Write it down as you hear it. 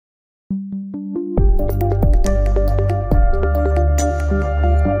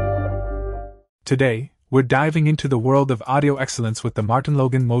Today, we're diving into the world of audio excellence with the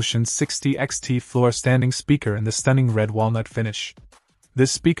MartinLogan Motion 60XTi Floorstanding speaker in the stunning red walnut finish.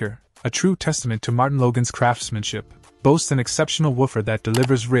 This speaker, a true testament to MartinLogan's craftsmanship, boasts an exceptional woofer that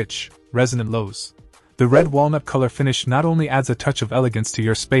delivers rich, resonant lows. The red walnut color finish not only adds a touch of elegance to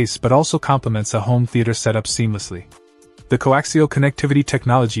your space but also complements a home theater setup seamlessly. The coaxial connectivity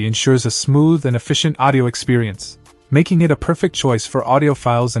technology ensures a smooth and efficient audio experience, making it a perfect choice for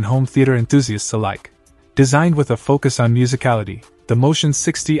audiophiles and home theater enthusiasts alike. Designed with a focus on musicality, the Motion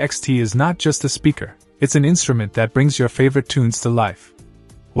 60XT is not just a speaker, it's an instrument that brings your favorite tunes to life.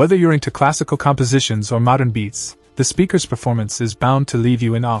 Whether you're into classical compositions or modern beats, the speaker's performance is bound to leave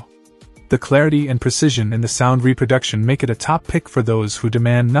you in awe. The clarity and precision in the sound reproduction make it a top pick for those who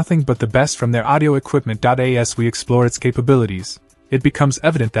demand nothing but the best from their audio equipment. As we explore its capabilities, it becomes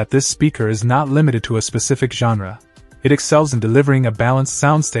evident that this speaker is not limited to a specific genre. It excels in delivering a balanced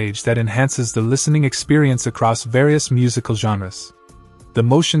soundstage that enhances the listening experience across various musical genres. The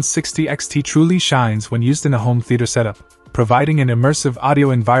Motion 60XT truly shines when used in a home theater setup, providing an immersive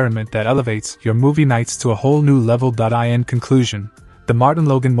audio environment that elevates your movie nights to a whole new level. In conclusion, the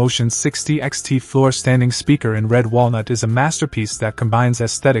MartinLogan Motion 60XT Floorstanding speaker in red walnut is a masterpiece that combines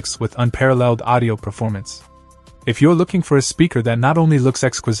aesthetics with unparalleled audio performance. If you're looking for a speaker that not only looks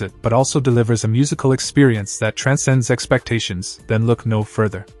exquisite but also delivers a musical experience that transcends expectations, then look no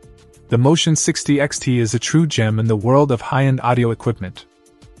further. The Motion 60XT is a true gem in the world of high-end audio equipment.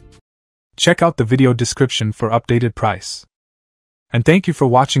 Check out the video description for updated price. And thank you for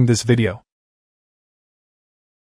watching this video.